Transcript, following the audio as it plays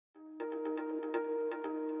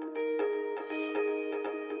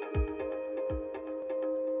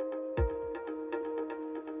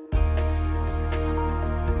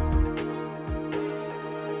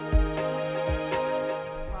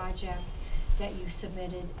that you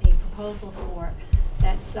submitted a proposal for.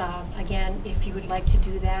 That's, again, if you would like to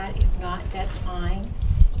do that. If not, that's fine.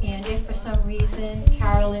 And if for some reason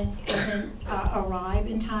Carolyn doesn't arrive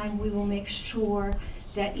in time, we will make sure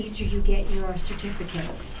that each of you get your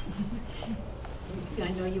certificates. I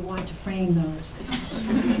know you want to frame those.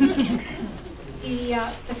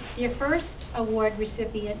 Your first award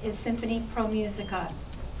recipient is Symphony Pro Musica,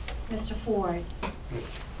 Mr. Ford. I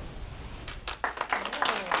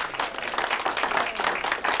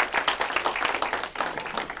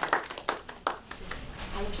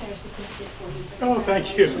wish I had a certificate for you. Oh,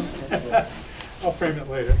 thank you. I'll frame it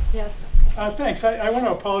later. Yes. Thanks. I want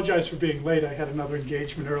to apologize for being late. I had another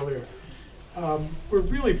engagement earlier. We're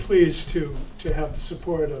really pleased to have the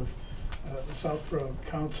support of the Southborough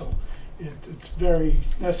Council. It's very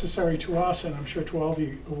necessary to us, and I'm sure to all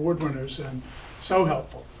the award winners, and so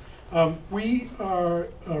helpful. We are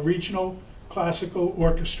a regional classical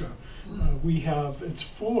orchestra. It's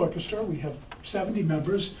full orchestra. We have 70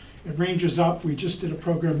 members. It ranges up. We just did a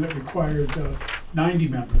program that required 90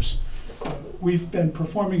 members. We've been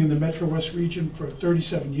performing in the Metro West region for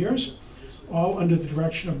 37 years, all under the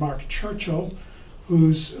direction of Mark Churchill,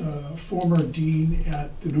 who's former dean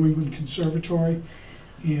at the New England Conservatory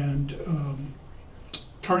and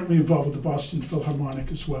currently involved with the Boston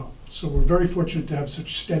Philharmonic as well. So we're very fortunate to have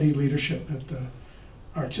such steady leadership at the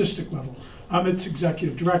artistic level. I'm its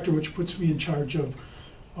executive director, which puts me in charge of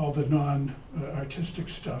all the non-artistic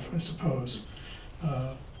stuff, I suppose.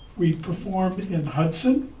 We perform in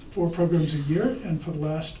Hudson 4 programs a year, and for the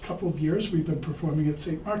last couple of years we've been performing at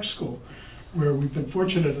St. Mark's School, where we've been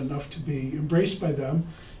fortunate enough to be embraced by them,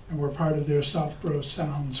 and we're part of their Southborough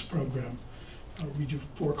Sounds program. We do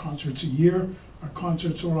 4 concerts a year. Our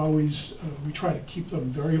concerts are always, we try to keep them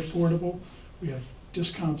very affordable. We have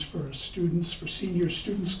discounts for students, for senior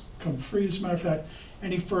students come free. As a matter of fact,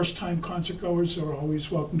 any first-time concert goers are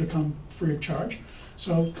always welcome to come free of charge.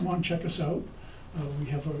 So come on, check us out. We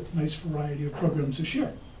have a nice variety of programs this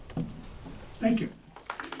year. Thank you.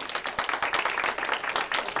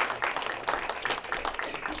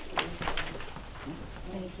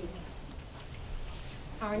 Thank you.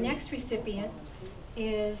 Our next recipient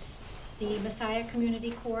is the Messiah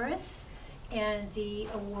Community Chorus, and the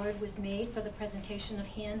award was made for the presentation of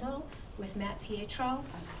Handel with Matt Pietro.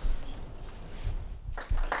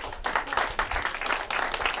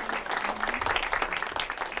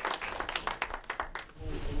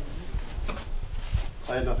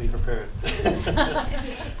 I had nothing prepared,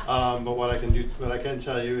 but what I can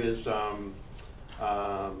tell you is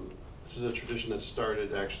this is a tradition that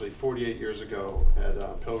started actually 48 years ago at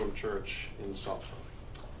Pilgrim Church in Southborough,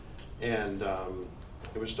 and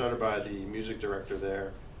it was started by the music director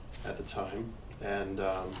there at the time, and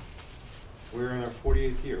we're in our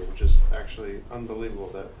 48th year, which is actually unbelievable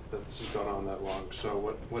that this has gone on that long.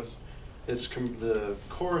 So the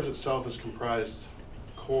chorus itself is comprised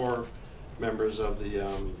core members of the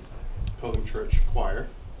Pilgrim Church choir,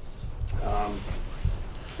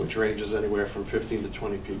 which ranges anywhere from 15 to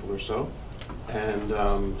 20 people or so. And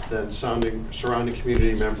then surrounding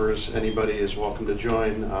community members, anybody is welcome to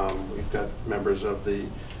join. We've got members of the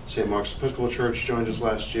St. Mark's Episcopal Church joined us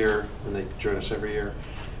last year, and they join us every year.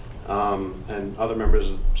 And other members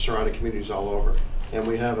of surrounding communities all over. And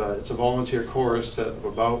we have it's a volunteer chorus that of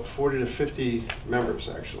about 40 to 50 members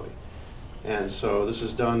actually. And so this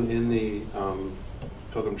is done in the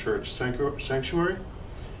Pilgrim Church Sanctuary,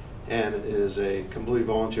 and it is a completely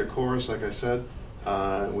volunteer chorus, like I said.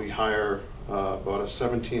 We hire about a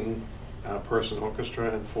 17-person orchestra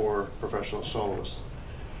and 4 professional soloists.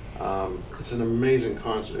 It's an amazing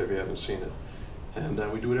concert if you haven't seen it. And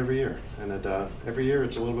we do it every year, and every year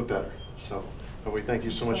it's a little bit better. So we thank you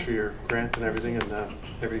so much for your grant and everything, and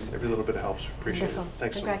every little bit helps. Appreciate it.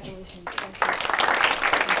 Thanks so much. Congratulations. Thank you.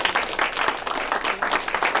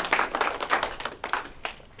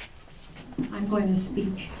 I'm going to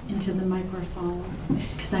speak into the microphone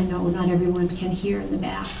because I know not everyone can hear in the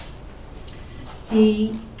back.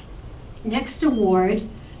 The next award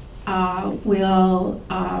will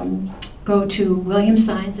go to William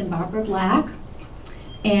Sines and Barbara Black,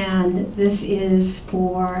 and this is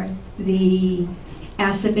for the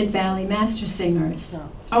Assabet Valley Master Singers.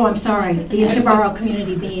 Oh, I'm sorry, the Interborough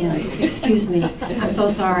Community Band, excuse me, I'm so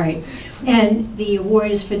sorry. And the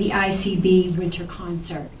award is for the ICB Winter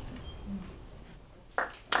Concert.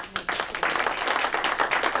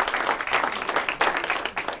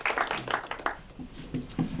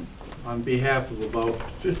 On behalf of about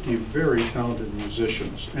 50 very talented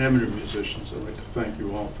musicians, amateur musicians, I'd like to thank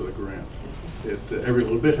you all for the grant. Every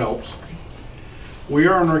little bit helps. We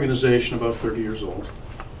are an organization about 30 years old.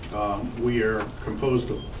 We are composed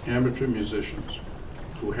of amateur musicians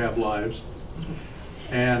who have lives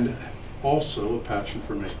and also a passion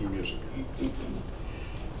for making music.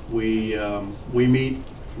 We meet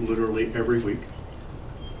literally every week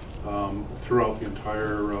throughout the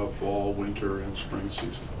entire fall, winter, and spring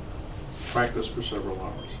season. Practice for several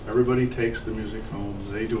hours. Everybody takes the music home.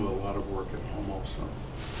 They do a lot of work at home also.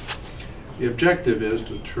 The objective is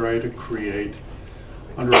to try to create,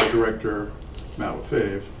 under our director, Matt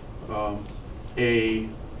LaFave, a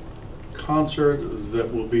concert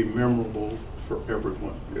that will be memorable for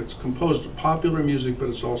everyone. It's composed of popular music, but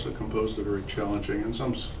it's also composed of very challenging, in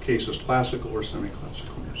some cases, classical or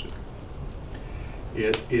semi-classical music.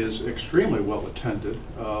 It is extremely well attended.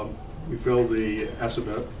 We filled the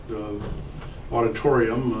Assabet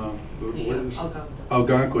auditorium,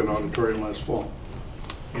 Algonquin auditorium last fall.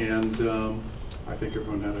 And I think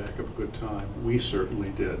everyone had a heck of a good time. We certainly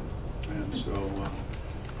did. And so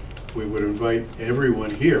we would invite everyone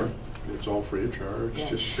here. It's all free of charge. Yes,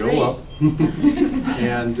 just show free. up.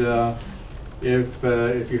 And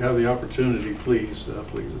if you have the opportunity, please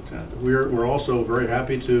attend. We're also very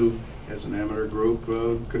happy to, as an amateur group,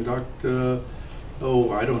 conduct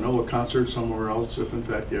I don't know, a concert somewhere else if in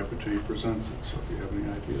fact the opportunity presents it. So if you have any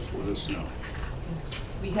ideas, let us know.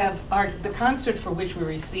 We have the concert for which we're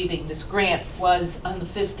receiving this grant was on the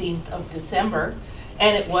 15th of December,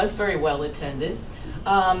 and it was very well attended.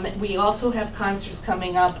 We also have concerts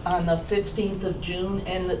coming up on the 15th of June,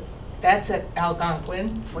 and that's at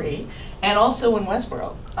Algonquin, free, and also in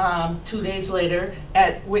Westborough, 2 days later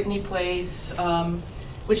at Whitney Place,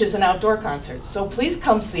 which is an outdoor concert. So please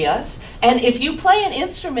come see us. And if you play an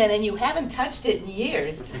instrument and you haven't touched it in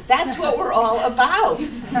years, that's what we're all about.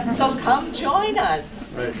 So come join us.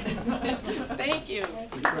 Right. Thank you.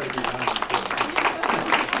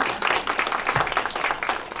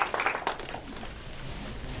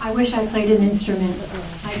 I wish I played an instrument.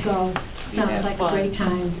 I'd go. Sounds like a great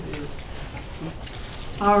time.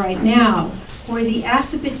 All right, now for the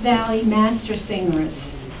Assabet Valley Master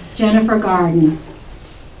Singers, Jennifer Garden.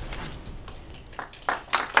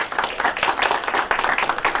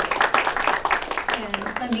 And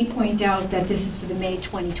let me point out that this is for the May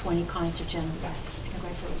 2020 concert, Jennifer.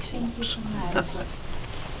 Congratulations. Thank you so much.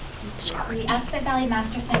 The Assabet Valley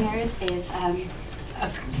Master Singers is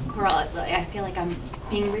a choral. I feel like I'm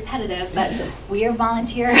being repetitive, but we are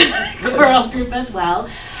volunteer choral group as well.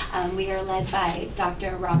 We are led by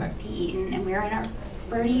Dr. Robert P. Eaton, and we're in our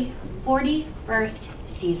 41st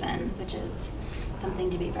season, which is something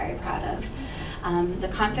to be very proud of. The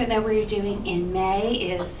concert that we're doing in May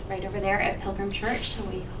is right over there at Pilgrim Church, so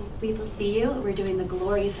we hope we will see you. We're doing The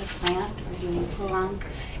Glories of France, we're doing Poulenc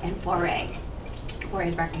and Fauré.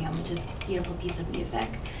 Fauré's Requiem, which is a beautiful piece of music.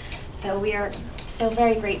 So we are so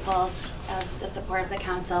very grateful of the support of the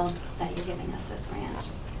council that you're giving us this grant. So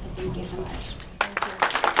thank you so much.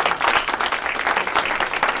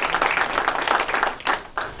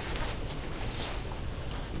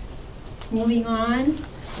 Moving on,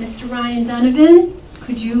 Mr. Ryan Donovan,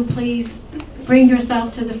 could you please bring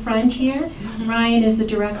yourself to the front here? Ryan is the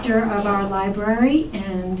director of our library,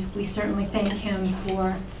 and we certainly thank him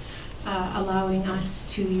for allowing us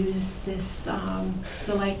to use this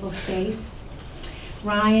delightful space.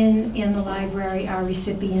 Ryan and the library are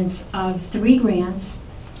recipients of 3 grants,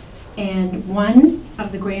 and one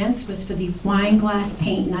of the grants was for the Wine Glass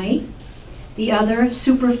Paint Night, the other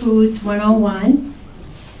Superfoods 101,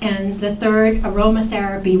 and the third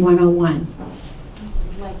Aromatherapy 101.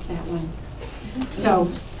 I like that one. So,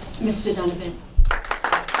 Mr. Donovan.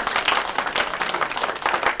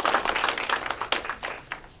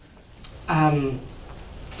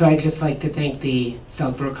 So I'd just like to thank the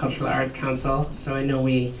Southborough Cultural Arts Council. So I know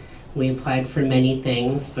we applied for many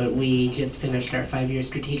things, but we just finished our 5-year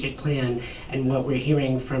strategic plan, and what we're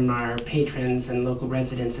hearing from our patrons and local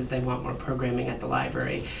residents is they want more programming at the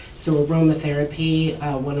library. So Aromatherapy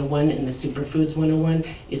 101 and the Superfoods 101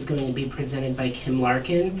 is going to be presented by Kim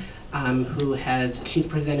Larkin, she's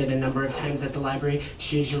presented a number of times at the library.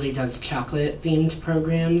 She usually does chocolate-themed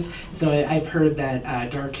programs. So I've heard that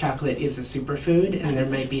dark chocolate is a superfood, and there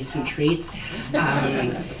might be some treats.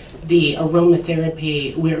 The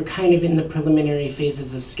aromatherapy, we're kind of in the preliminary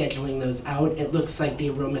phases of scheduling those out. It looks like the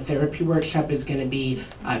aromatherapy workshop is going to be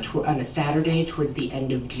on a Saturday towards the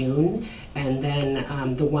end of June, and then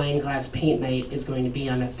the wine glass paint night is going to be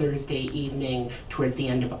on a Thursday evening towards the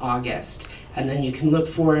end of August. And then you can look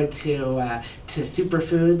forward to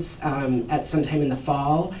Superfoods at sometime in the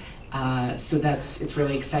fall. So it's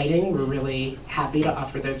really exciting. We're really happy to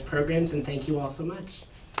offer those programs, and thank you all so much.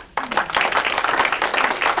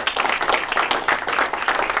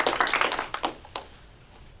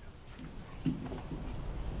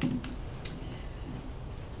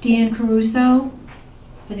 Dan Caruso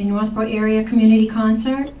for the Northborough Area Community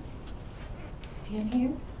Concert. Stand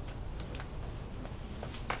here.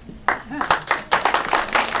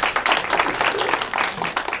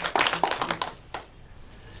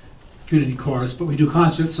 Community chorus, but we do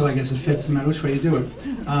concerts, so I guess it fits no matter which way you do it.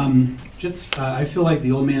 I feel like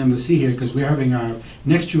the old man in the sea here because we're having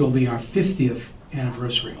next year will be our 50th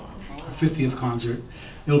anniversary, our 50th concert.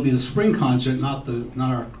 It'll be the spring concert, not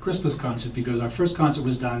our Christmas concert, because our first concert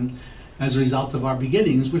was done as a result of our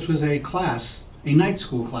beginnings, which was a night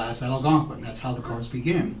school class at Algonquin. That's how the chorus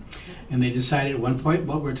began. And they decided at one point,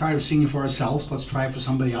 well, we're tired of singing for ourselves, let's try it for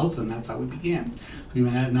somebody else, and that's how we began. So we've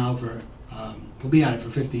been at it now we'll be at it for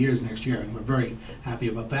 50 years next year, and we're very happy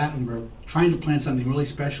about that, and we're trying to plan something really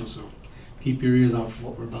special, so keep your ears out for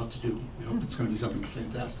what we're about to do. We hope it's going to be something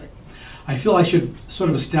fantastic. I feel I should sort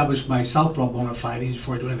of establish my Southborough bona fides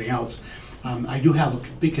before I do anything else. I do have a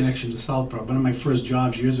big connection to Southborough. One of my first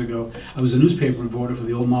jobs years ago, I was a newspaper reporter for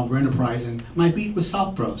the old Marlborough Enterprise, and my beat was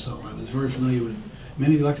Southborough, so I was very familiar with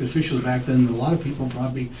many of the elected officials back then. A lot of people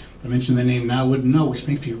probably, if I mention their name now, wouldn't know, which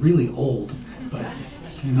makes me really old, but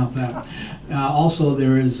not that. Also,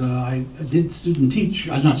 there is, I did substitute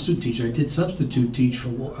teach for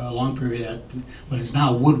a long period at what is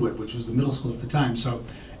now Woodward, which was the middle school at the time. So,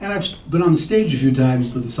 and I've been on the stage a few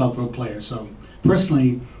times with the Southborough Players. So,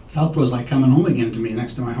 personally, Southborough's like coming home again to me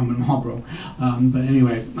next to my home in Marlborough. But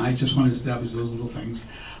anyway, I just want to establish those little things.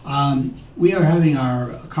 We are having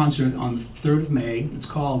our concert on the 3rd of May. It's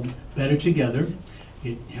called Better Together.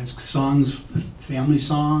 It has songs, family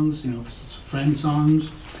songs, friend songs,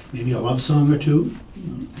 maybe a love song or two.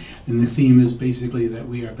 And the theme is basically that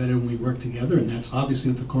we are better when we work together, and that's obviously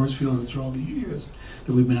what the chorus feels through all these years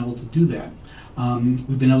that we've been able to do that.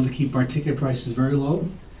 We've been able to keep our ticket prices very low.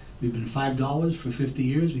 We've been $5 for 50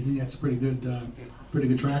 years. We think that's a pretty good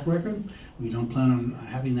track record. We don't plan on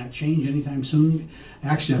having that change anytime soon.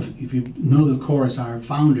 Actually, if you know the chorus, our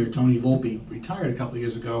founder, Tony Volpe, retired a couple of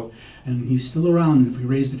years ago, and he's still around. If we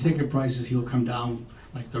raise the ticket prices, he'll come down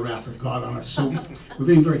like the wrath of God on us. So we're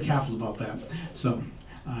being very careful about that. So,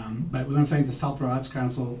 but we want to thank the Southborough Arts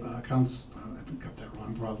Council. I got that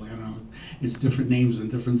wrong probably, I don't know. It's different names in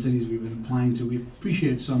different cities we've been applying to. We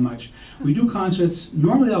appreciate it so much. We do concerts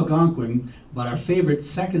normally at Algonquin, but our favorite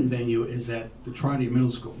second venue is at the Trotter Middle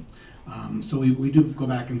School. So we do go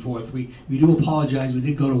back and forth. We do apologize. We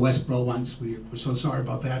did go to Westboro once. We're so sorry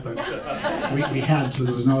about that, but we had to.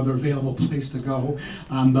 There was no other available place to go.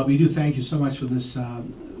 But we do thank you so much for this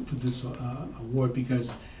award,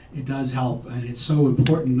 because it does help, and it's so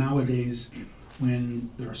important nowadays when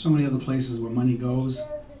there are so many other places where money goes,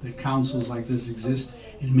 that councils like this exist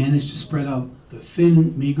and manage to spread out the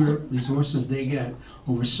thin, meager resources they get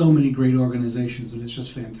over so many great organizations. And it's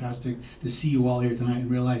just fantastic to see you all here tonight and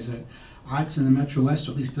realize that arts in the Metro West,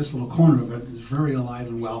 or at least this little corner of it, is very alive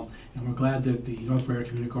and well. And we're glad that the Northborough Area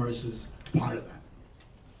Community Chorus is part of that.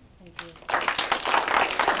 Thank you.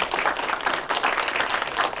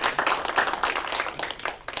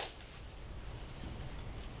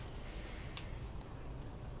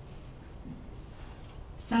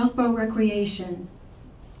 Southborough Recreation,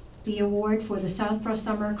 the award for the Southborough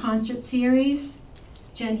Summer Concert Series,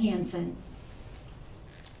 Jen Hansen.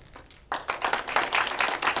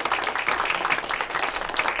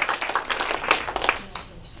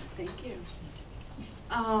 Thank you.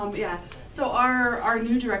 So our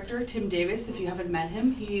new director, Tim Davis, if you haven't met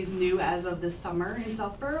him, he's new as of this summer in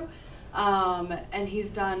Southborough. And he's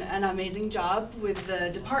done an amazing job with the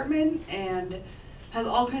department and has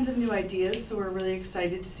all kinds of new ideas, so we're really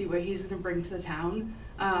excited to see what he's going to bring to the town.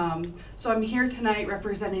 So I'm here tonight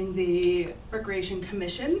representing the Recreation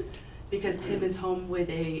Commission because Tim is home with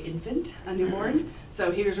a newborn, so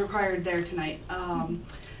he was required there tonight.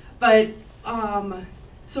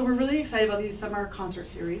 So we're really excited about these summer concert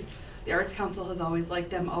series. The Arts Council has always liked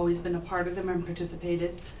them, always been a part of them and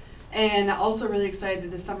participated. And also really excited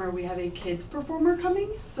that this summer we have a kids performer coming.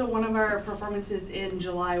 So one of our performances in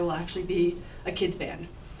July will actually be a kids band.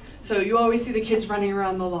 So you always see the kids running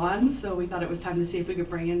around the lawn, so we thought it was time to see if we could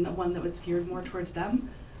bring in one that was geared more towards them.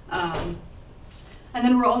 And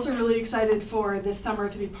then we're also really excited for this summer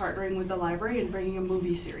to be partnering with the library and bringing a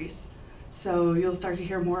movie series. So you'll start to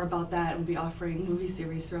hear more about that. We'll be offering movie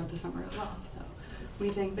series throughout the summer as well. So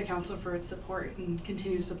we thank the council for its support and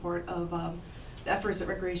continued support of the efforts that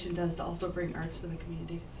Recreation does to also bring arts to the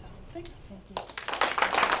community. So, thanks. Thank you.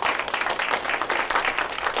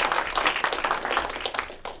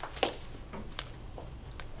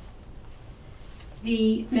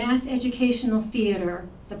 The Mass Educational Theater,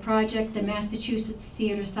 the project, the Massachusetts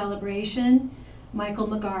Theater Celebration, Michael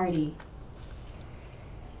McGarty.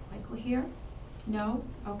 Michael here? No?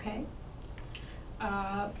 Okay.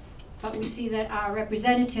 But we see that our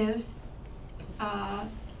representative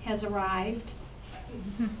has arrived.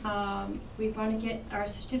 We want to get our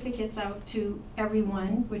certificates out to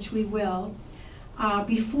everyone, which we will.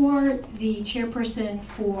 Before the chairperson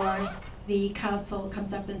for the council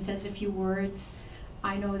comes up and says a few words,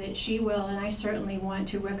 I know that she will, and I certainly want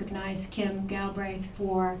to recognize Kim Galbraith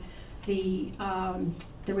for the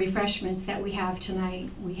refreshments that we have tonight.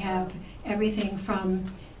 We have everything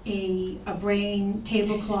from a brain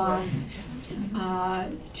tablecloth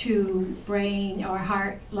to brain or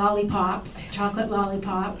heart lollipops, chocolate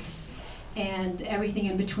lollipops, and everything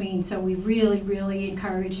in between. So we really, really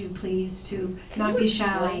encourage you, please, to not be shy.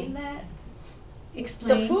 Explain that?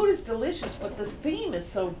 Explain. The food is delicious, but the theme is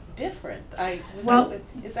so different.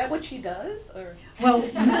 Is that what she does, or? Well,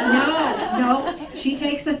 no. She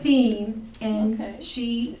takes a theme and Okay.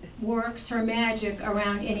 she works her magic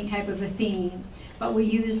around any type of a theme. But we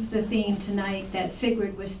used the theme tonight that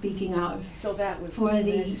Sigrid was speaking of So that was for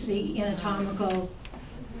the anatomical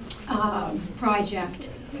project,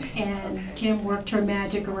 and Kim worked her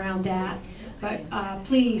magic around that. But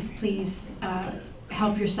please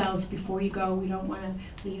help yourselves before you go. We don't want to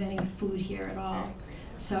leave any food here at all.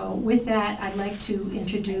 So with that, I'd like to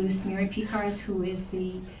introduce Mary Picars, who is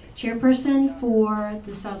the chairperson for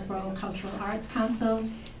the Southborough Cultural Arts Council,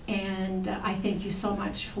 and I thank you so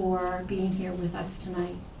much for being here with us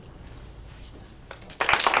tonight.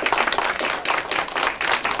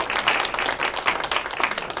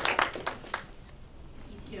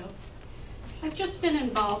 Thank you. I've just been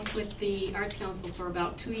involved with the Arts Council for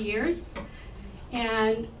about 2 years,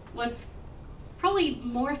 and what's probably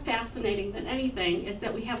more fascinating than anything is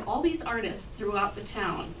that we have all these artists throughout the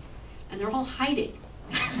town, and they're all hiding.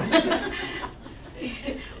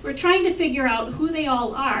 We're trying to figure out who they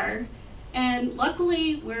all are, and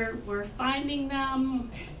luckily we're finding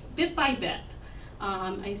them bit by bit.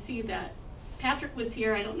 I see that Patrick was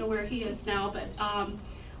here. I don't know where he is now, but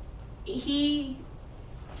he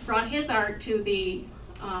brought his art to the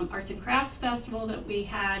Arts and Crafts Festival that we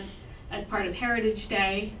had as part of Heritage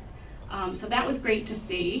Day. So that was great to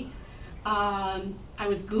see. I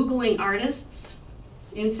was Googling artists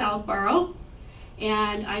in Southborough,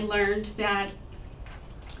 and I learned that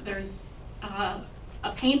there's a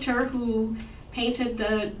painter who painted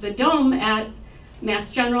the dome at Mass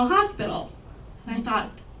General Hospital. And I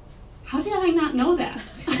thought, how did I not know that,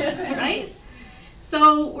 right?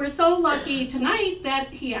 So we're so lucky tonight that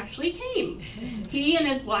he actually came. He and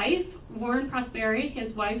his wife, Warren Prosperi,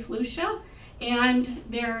 his wife Lucia, and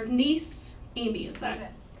their niece Amy, is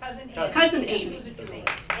that? Cousin Amy.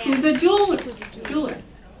 Who's a jeweler.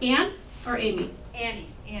 Anne or Amy?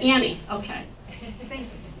 Annie, okay. Thank you.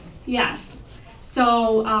 Yes.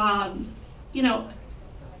 So, you know,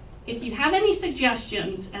 if you have any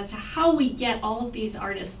suggestions as to how we get all of these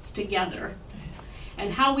artists together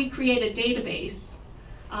and how we create a database,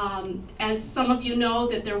 as some of you know,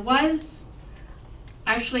 that there was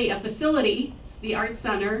actually a facility, the Art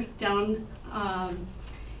Center, down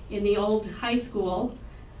in the old high school,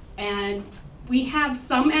 and we have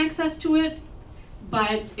some access to it,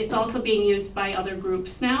 but it's also being used by other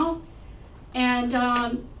groups now. And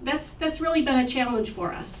that's really been a challenge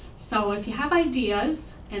for us. So if you have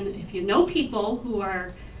ideas, and if you know people who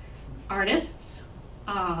are artists,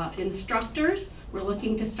 instructors, we're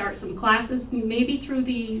looking to start some classes, maybe through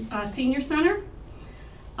the senior center.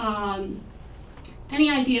 Any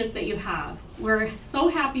ideas that you have. We're so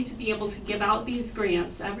happy to be able to give out these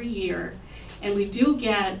grants every year, and we do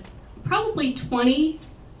get probably 20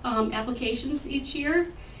 applications each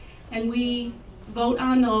year, and we vote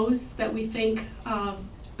on those that we think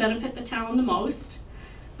benefit the town the most.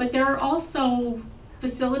 But there are also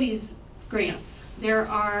facilities grants. There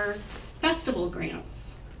are festival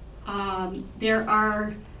grants. There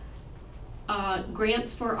are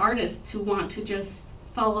grants for artists who want to just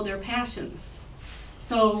follow their passions.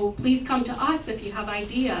 So please come to us if you have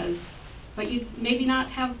ideas, but you maybe not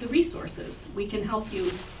have the resources. We can help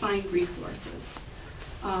you find resources.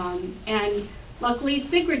 And luckily,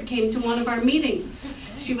 Sigrid came to one of our meetings.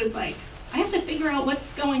 She was like, I have to figure out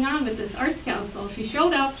what's going on with this Arts Council. She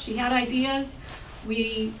showed up, she had ideas.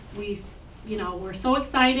 We we're so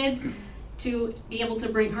excited to be able to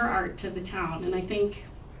bring her art to the town. And I think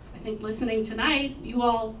listening tonight, you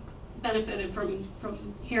all benefited from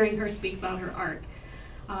hearing her speak about her art.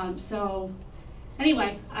 So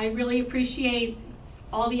anyway, I really appreciate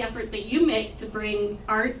all the effort that you make to bring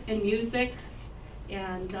art and music,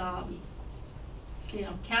 and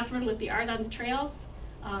Catherine with the Art on the Trails,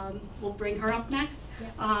 we'll bring her up next.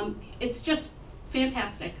 It's just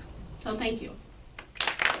fantastic, so thank you.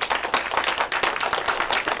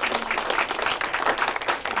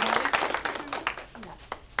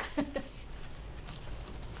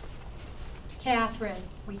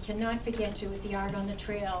 cannot forget you with the Art on the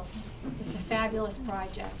Trails. It's a fabulous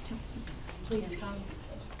project. Please come.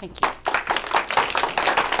 Thank you.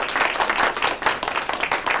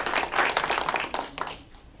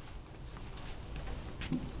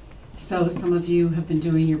 So some of you have been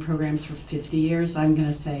doing your programs for 50 years. I'm going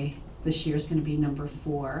to say this year is going to be number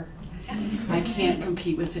 4. I can't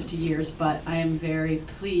compete with 50 years, but I am very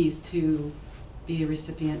pleased to be a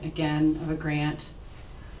recipient again of a grant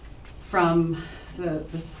from the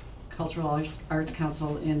Cultural Arts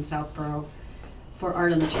Council in Southborough for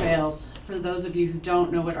Art on the Trails. For those of you who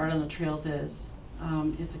don't know what Art on the Trails is,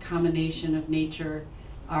 it's a combination of nature,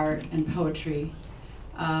 art, and poetry.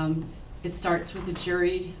 It starts with a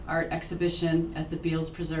juried art exhibition at the Beals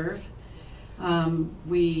Preserve.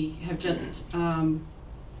 We have just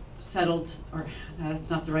settled, or that's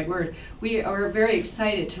not the right word, we are very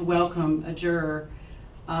excited to welcome a juror,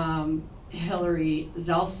 Hilary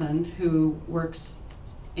Zelson, who works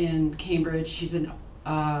in Cambridge. She's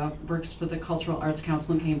works for the Cultural Arts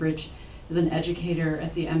Council in Cambridge, is an educator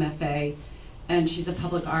at the MFA, and she's a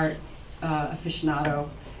public art aficionado.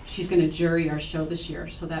 She's going to jury our show this year,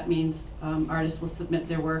 so that means artists will submit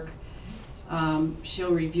their work.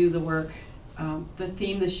 She'll review the work. The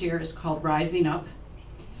theme this year is called Rising Up,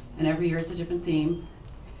 and every year it's a different theme.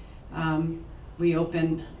 We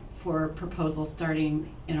open for proposals starting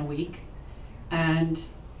in a week, and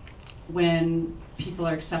when people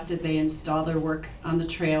are accepted, they install their work on the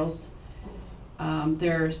trails.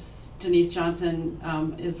 There's Denise Johnson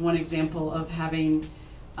is one example of having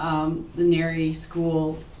the Neri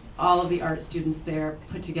School, all of the art students there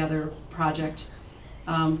put together a project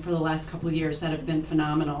for the last couple of years that have been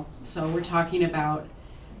phenomenal. So we're talking about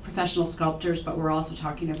professional sculptors, but we're also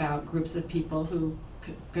talking about groups of people who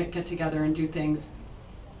get together and do things.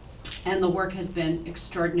 And the work has been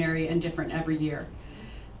extraordinary and different every year.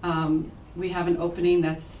 We have an opening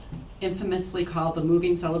that's infamously called the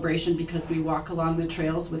Moving Celebration because we walk along the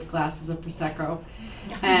trails with glasses of Prosecco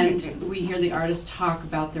and we hear the artists talk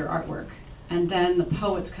about their artwork. And then the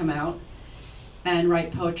poets come out and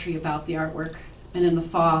write poetry about the artwork. And in the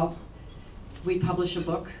fall, we publish a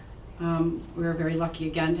book. We're very lucky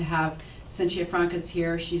again to have Cynthia Franca's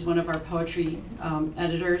here. She's one of our poetry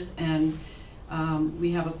editors, and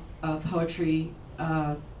we have a poetry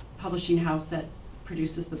publishing house that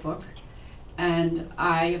produces the book. And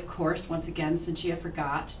I, of course, once again, Cynthia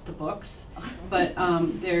forgot the books, but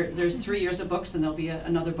there's 3 years of books, and there'll be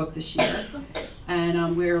another book this year.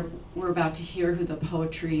 And we're about to hear who the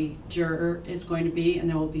poetry juror is going to be, and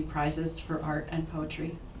there will be prizes for art and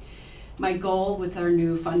poetry. My goal with our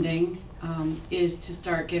new funding is to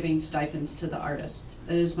start giving stipends to the artists.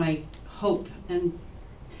 That is my hope, and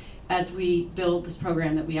as we build this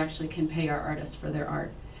program, that we actually can pay our artists for their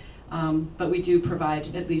art. But we do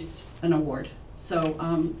provide at least an award.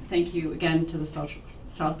 So thank you again to the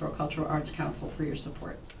Southborough Cultural Arts Council for your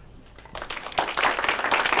support.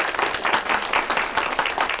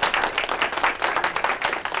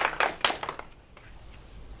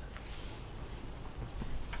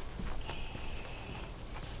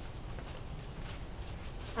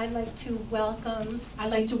 I'd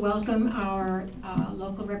like to welcome our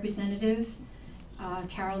local representative,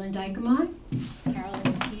 Carolyn Dykemont. Carolyn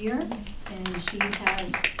is here, and she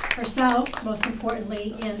has herself, most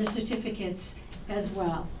importantly, and the certificates as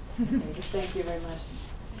well. Thank you very much.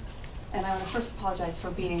 And I want to first apologize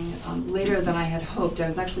for being later than I had hoped. I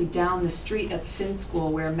was actually down the street at the Finn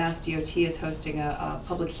School where Mass DOT is hosting a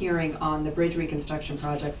public hearing on the bridge reconstruction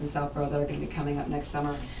projects in Southborough that are going to be coming up next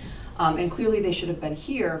summer. And clearly they should have been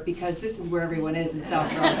here because this is where everyone is in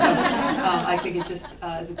Southborough. So I think it just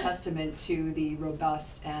is a testament to the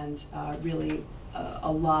robust and really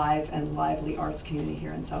alive and lively arts community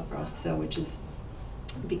here in Southborough. So which is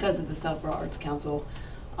because of the Southborough Arts Council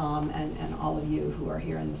and all of you who are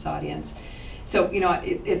here in this audience. So, you know,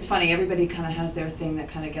 it's funny, everybody kind of has their thing that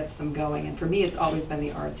kind of gets them going. And for me, it's always been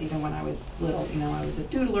the arts. Even when I was little, you know, I was a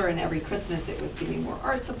doodler, and every Christmas it was giving more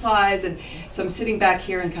art supplies. And so I'm sitting back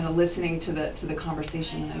here and kind of listening to the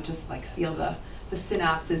conversation, and I just like feel the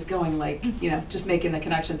synapses going, like, you know, just making the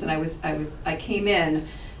connections. And I came in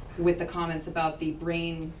with the comments about the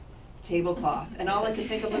brain tablecloth, and all I could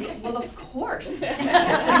think of was, well, of course.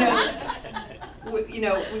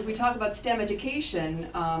 We talk about STEM education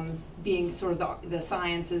being sort of the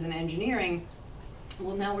sciences and engineering.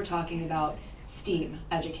 Well, now we're talking about STEAM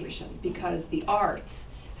education, because the arts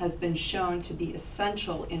has been shown to be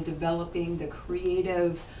essential in developing the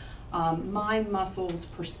creative mind muscles,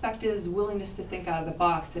 perspectives, willingness to think out of the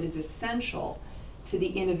box that is essential to the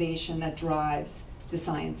innovation that drives the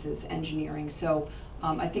sciences, engineering. So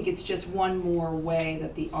I think it's just one more way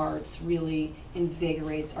that the arts really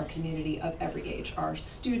invigorates our community of every age. Our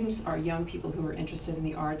students, our young people who are interested in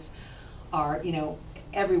the arts, are, you know,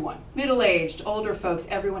 everyone, middle-aged, older folks,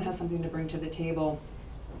 everyone has something to bring to the table.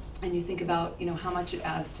 And you think about, you know, how much it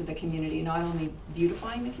adds to the community, not only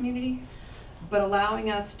beautifying the community, but allowing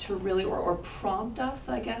us to really, or prompt us,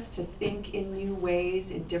 I guess, to think in new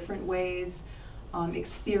ways, in different ways,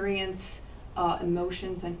 experience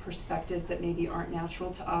emotions and perspectives that maybe aren't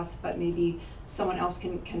natural to us, but maybe someone else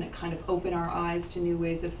can kind of open our eyes to new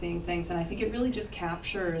ways of seeing things. And I think it really just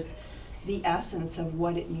captures the essence of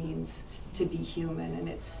what it means to be human, and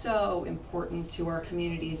it's so important to our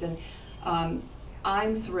communities. And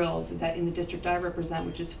I'm thrilled that in the district I represent,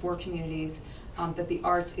 which is 4 communities, that the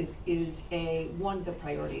arts is one of the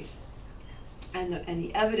priorities. And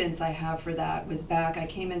the evidence I have for that was back, I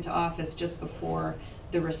came into office just before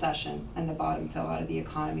the recession and the bottom fell out of the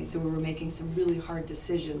economy. So we were making some really hard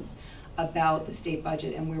decisions about the state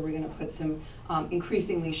budget and where we're going to put some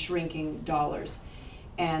increasingly shrinking dollars.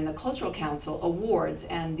 And the Cultural Council awards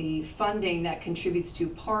and the funding that contributes to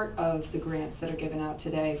part of the grants that are given out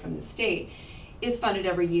today from the state is funded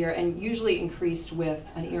every year and usually increased with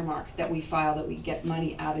an earmark that we file, that we get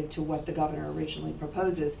money added to what the governor originally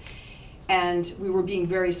proposes. And we were being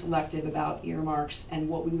very selective about earmarks and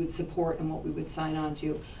what we would support and what we would sign on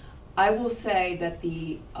to. I will say that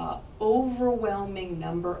the overwhelming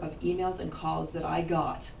number of emails and calls that I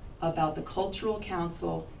got about the Cultural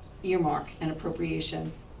Council earmark and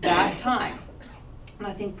appropriation that time, and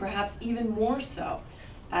I think perhaps even more so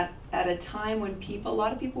at a time when a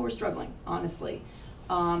lot of people were struggling, honestly.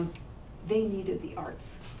 They needed the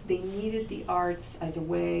arts. They needed the arts as a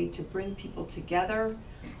way to bring people together.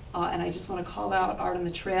 And I just want to call out Art on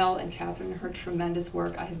the Trail and Catherine, her tremendous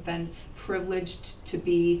work. I have been privileged to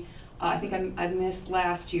be, I think I missed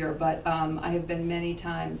last year, but I have been many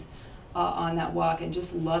times on that walk and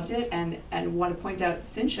just loved it. And want to point out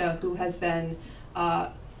Cynthia, who has been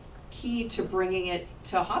key to bringing it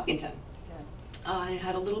to Hopkinton. And it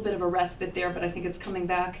had a little bit of a respite there, but I think it's coming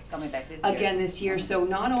back this year. So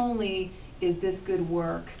not only is this good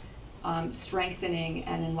work strengthening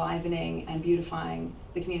and enlivening and beautifying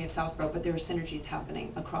the community of Southborough, but there are synergies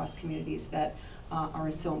happening across communities that are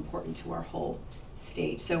so important to our whole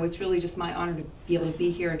state. So it's really just my honor to be able to be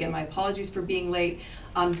here. Again, my apologies for being late.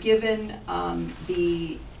 Given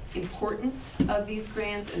the importance of these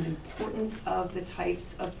grants and the importance of the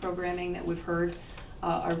types of programming that we've heard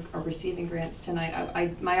are receiving grants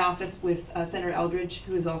tonight, my office with Senator Eldridge,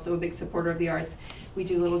 who is also a big supporter of the arts, we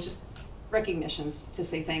do little just recognitions to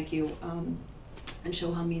say thank you and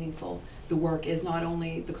show how meaningful the work is, not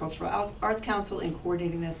only the Cultural Arts Council in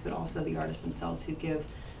coordinating this, but also the artists themselves who give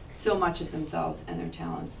so much of themselves and their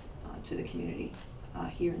talents to the community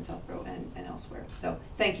here in Southborough and elsewhere. So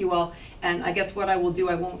thank you all. And I guess what I will do,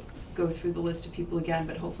 I won't go through the list of people again,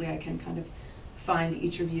 but hopefully I can kind of find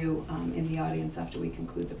each of you in the audience after we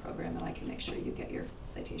conclude the program, and I can make sure you get your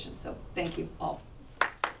citation. So thank you all.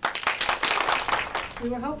 We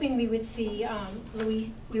were hoping we would see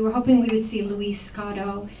Luis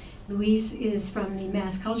Scotto. Luis is from the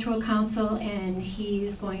Mass Cultural Council, and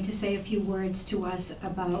he's going to say a few words to us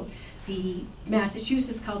about the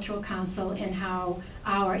Massachusetts Cultural Council and how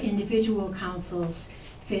our individual councils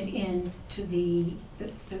fit into the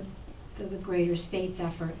greater state's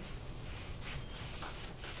efforts.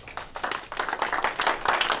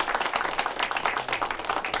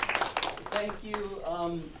 Thank you.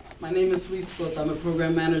 My name is Luis Scott. I'm a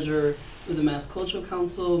program manager with the Mass Cultural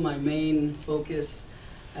Council. My main focus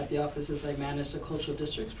at the office is I manage the Cultural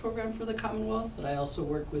Districts program for the Commonwealth, but I also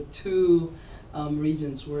work with 2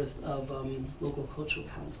 regions worth of local cultural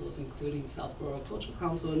councils, including Southborough Cultural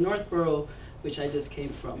Council and Northborough, which I just came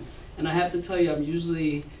from. And I have to tell you, I'm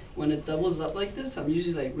usually, when it doubles up like this, I'm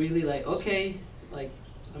usually like really like, okay, like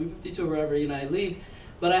I'm 52 or whatever, you know, I leave.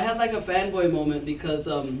 But I had like a fanboy moment because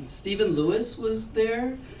Stephen Lewis was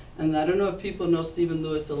there. And I don't know if people know Stephen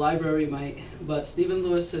Lewis, the library might, but Stephen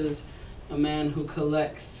Lewis is a man who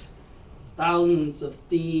collects thousands of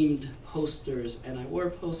themed posters, and I wore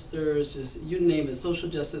posters, just you name it, social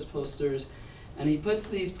justice posters. And he puts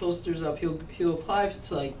these posters up. He'll apply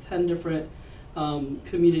to like 10 different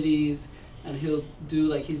communities, and he'll do,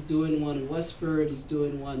 like he's doing one in Westford, he's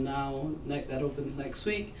doing one now, that opens next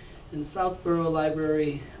week, in Southborough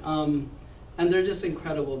Library. And they're just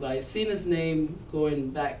incredible, but I've seen his name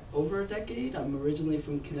going back over a decade. I'm originally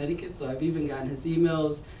from Connecticut, so I've even gotten his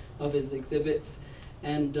emails of his exhibits.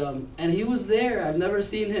 And he was there. I've never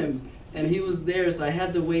seen him, and he was there, so I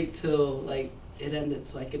had to wait till like it ended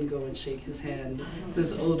so I can go and shake his hand. It's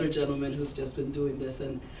this older gentleman who's just been doing this,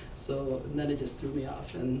 and then it just threw me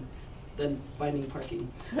off, and then finding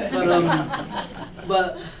parking.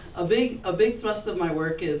 But a big thrust of my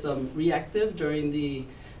work is reactive during the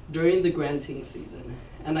granting season.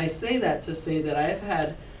 And I say that to say that I've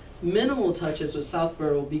had minimal touches with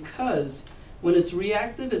Southborough, because when it's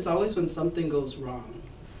reactive, it's always when something goes wrong.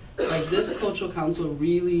 Like this cultural council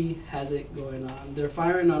really has it going on. They're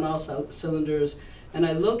firing on all cylinders. And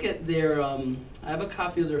I look at their, I have a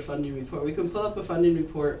copy of their funding report. We can pull up a funding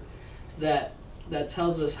report that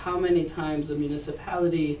tells us how many times the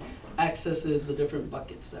municipality accesses the different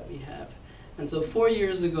buckets that we have. And so 4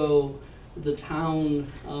 years ago, the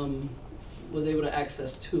town was able to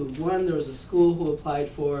access 2. One, there was a school who applied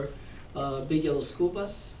for a big yellow school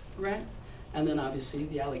bus grant, and then obviously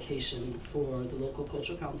the allocation for the local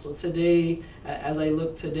cultural council. Today, as I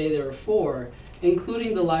look today, there are 4,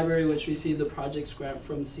 including the library, which received the projects grant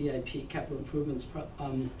from CIP, Capital Improvements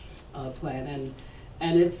Plan.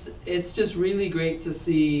 And it's just really great to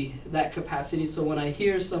see that capacity. So when I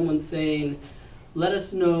hear someone saying, let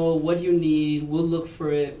us know what you need, we'll look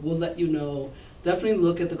for it, we'll let you know, definitely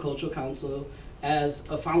look at the Cultural Council as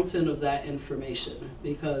a fountain of that information,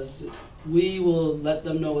 because we will let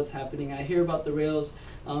them know what's happening. I hear about the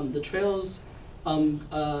Trails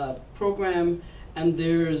program, and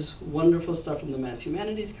there's wonderful stuff from the Mass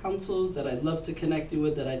Humanities Councils that I'd love to connect you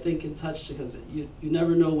with, that I think can touch, because you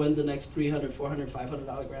never know when the next $300, $400,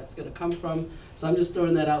 $500 grant's gonna come from. So I'm just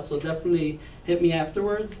throwing that out, so definitely hit me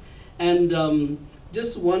afterwards. And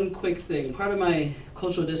just one quick thing, part of my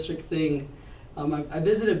cultural district thing, I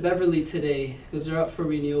visited Beverly today because they're up for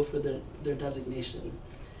renewal for their designation.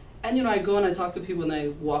 And I go and I talk to people and I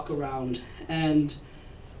walk around, and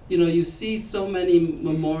you see so many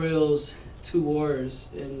memorials to wars,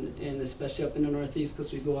 and especially up in the Northeast,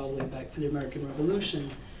 because we go all the way back to the American Revolution.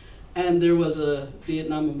 And there was a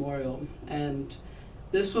Vietnam memorial, and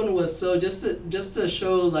this one was so just to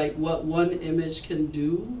show like what one image can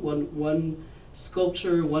do, one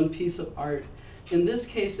sculpture, one piece of art. In this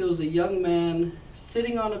case, it was a young man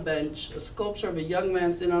sitting on a bench, a sculpture of a young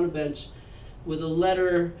man sitting on a bench with a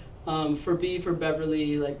letter for B for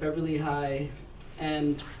Beverly, like Beverly High,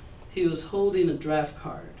 and he was holding a draft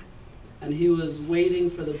card, and he was waiting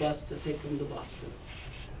for the bus to take him to Boston.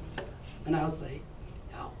 And I was like,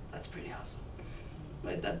 oh, that's pretty awesome.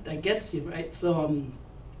 Right? That gets you, right? So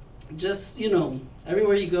just,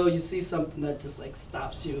 everywhere you go, you see something that just like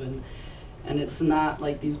stops you, and it's not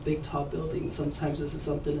like these big tall buildings. Sometimes this is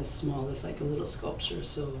something as small as like a little sculpture.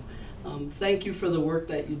 So thank you for the work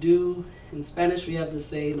that you do. In Spanish, we have the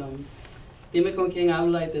saying, dime con quien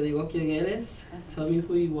habla y te digo quién eres. Tell me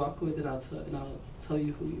who you walk with, and I'll tell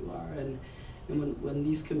you who you are. And when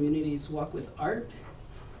these communities walk with art,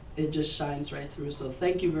 it just shines right through. So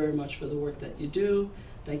thank you very much for the work that you do.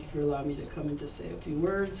 Thank you for allowing me to come and just say a few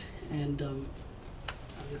words. And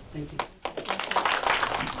I just thank you.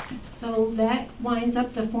 So that winds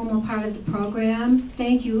up the formal part of the program.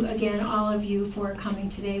 Thank you again, all of you, for coming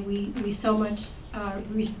today. We so much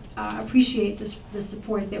appreciate the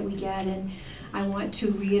support that we get, and I want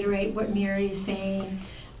to reiterate what Mary is saying.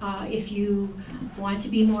 If you want to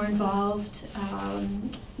be more involved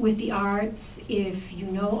with the arts, if you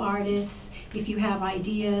know artists, if you have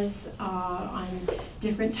ideas on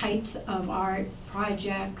different types of art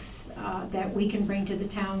projects that we can bring to the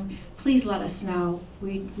town, please let us know.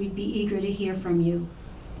 We'd be eager to hear from you.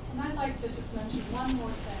 And I'd like to just mention one more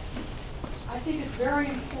thing. I think it's very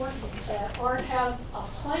important that art has a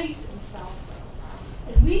place in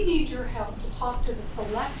Southborough, and we need your help to talk to the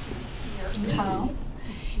selectmen here in town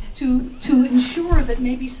to ensure that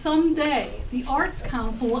maybe someday the Arts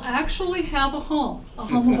Council will actually have a home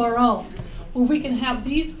of our own, where we can have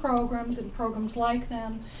these programs and programs like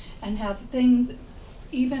them, and have things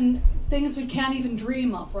we can't even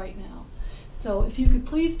dream of right now. So if you could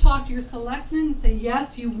please talk to your selectmen and say,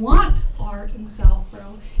 yes, you want art in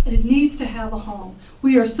Southborough, and it needs to have a home.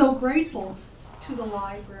 We are so grateful to the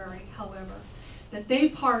library, however, that they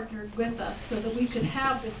partnered with us so that we could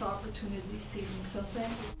have this opportunity this evening. So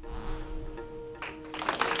thank you.